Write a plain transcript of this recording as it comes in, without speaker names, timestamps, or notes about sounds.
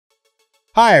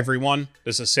Hi everyone,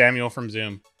 this is Samuel from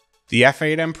Zoom. The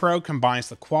F8n Pro combines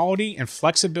the quality and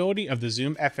flexibility of the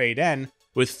Zoom F8n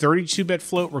with 32-bit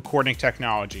float recording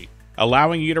technology,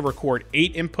 allowing you to record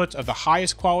 8 inputs of the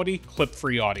highest quality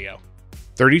clip-free audio.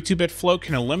 32-bit float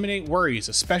can eliminate worries,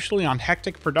 especially on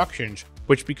hectic productions,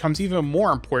 which becomes even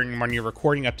more important when you're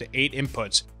recording up to 8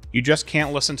 inputs. You just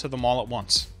can't listen to them all at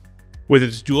once. With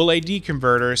its dual AD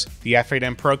converters, the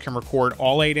F8n Pro can record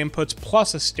all 8 inputs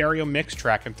plus a stereo mix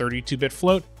track in 32-bit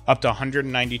float up to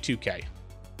 192K.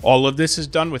 All of this is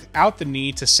done without the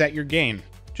need to set your gain.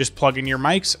 Just plug in your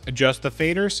mics, adjust the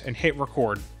faders, and hit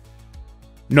record.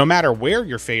 No matter where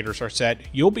your faders are set,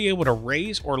 you'll be able to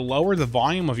raise or lower the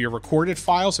volume of your recorded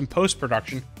files in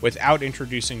post-production without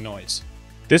introducing noise.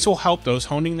 This will help those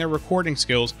honing their recording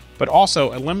skills, but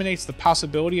also eliminates the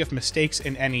possibility of mistakes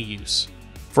in any use.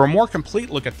 For a more complete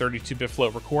look at 32-bit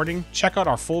float recording, check out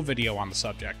our full video on the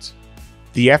subject.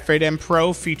 The F8n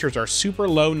Pro features our super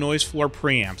low noise floor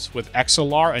preamps with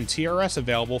XLR and TRS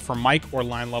available for mic or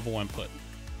line level input.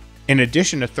 In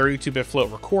addition to 32-bit float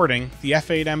recording, the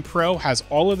F8n Pro has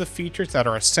all of the features that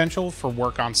are essential for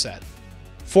work on set.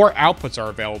 4 outputs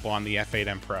are available on the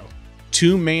F8n Pro.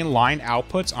 2 main line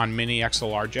outputs on mini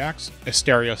XLR jacks, a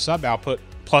stereo sub output,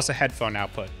 plus a headphone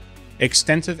output.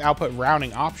 Extensive output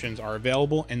routing options are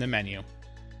available in the menu.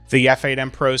 The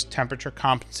F8n Pro's temperature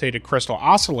compensated crystal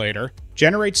oscillator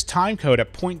generates timecode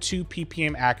at 0.2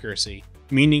 ppm accuracy,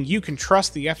 meaning you can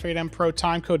trust the F8n Pro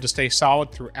timecode to stay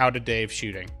solid throughout a day of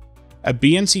shooting. A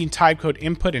BNC timecode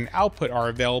input and output are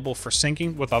available for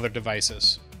syncing with other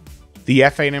devices. The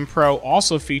F8n Pro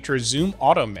also features Zoom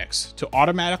Auto Mix to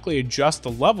automatically adjust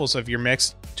the levels of your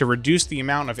mix to reduce the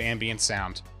amount of ambient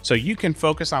sound, so you can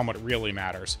focus on what really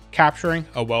matters, capturing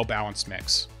a well-balanced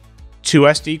mix. 2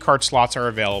 SD card slots are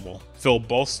available. Fill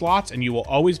both slots and you will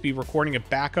always be recording a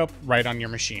backup right on your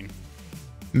machine.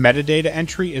 Metadata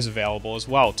entry is available as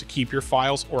well to keep your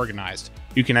files organized.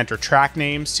 You can enter track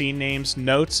names, scene names,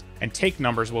 notes, and take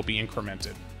numbers will be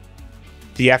incremented.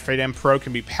 The F8n Pro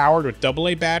can be powered with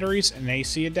AA batteries, an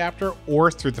AC adapter,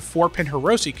 or through the 4-pin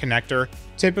Hiroshi connector,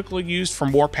 typically used for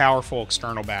more powerful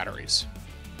external batteries.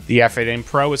 The F8n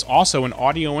Pro is also an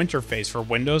audio interface for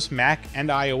Windows, Mac, and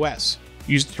iOS,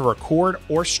 used to record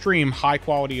or stream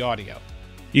high-quality audio.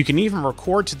 You can even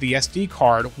record to the SD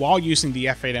card while using the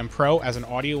F8n Pro as an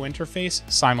audio interface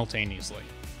simultaneously.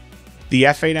 The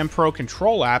F8n Pro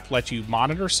control app lets you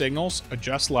monitor signals,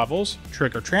 adjust levels,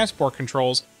 trigger transport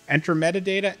controls, enter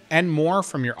metadata, and more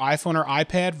from your iPhone or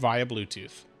iPad via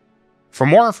Bluetooth. For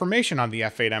more information on the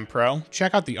F8n Pro,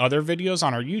 check out the other videos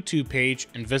on our YouTube page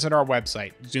and visit our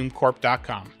website,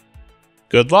 zoomcorp.com.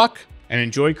 Good luck and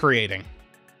enjoy creating!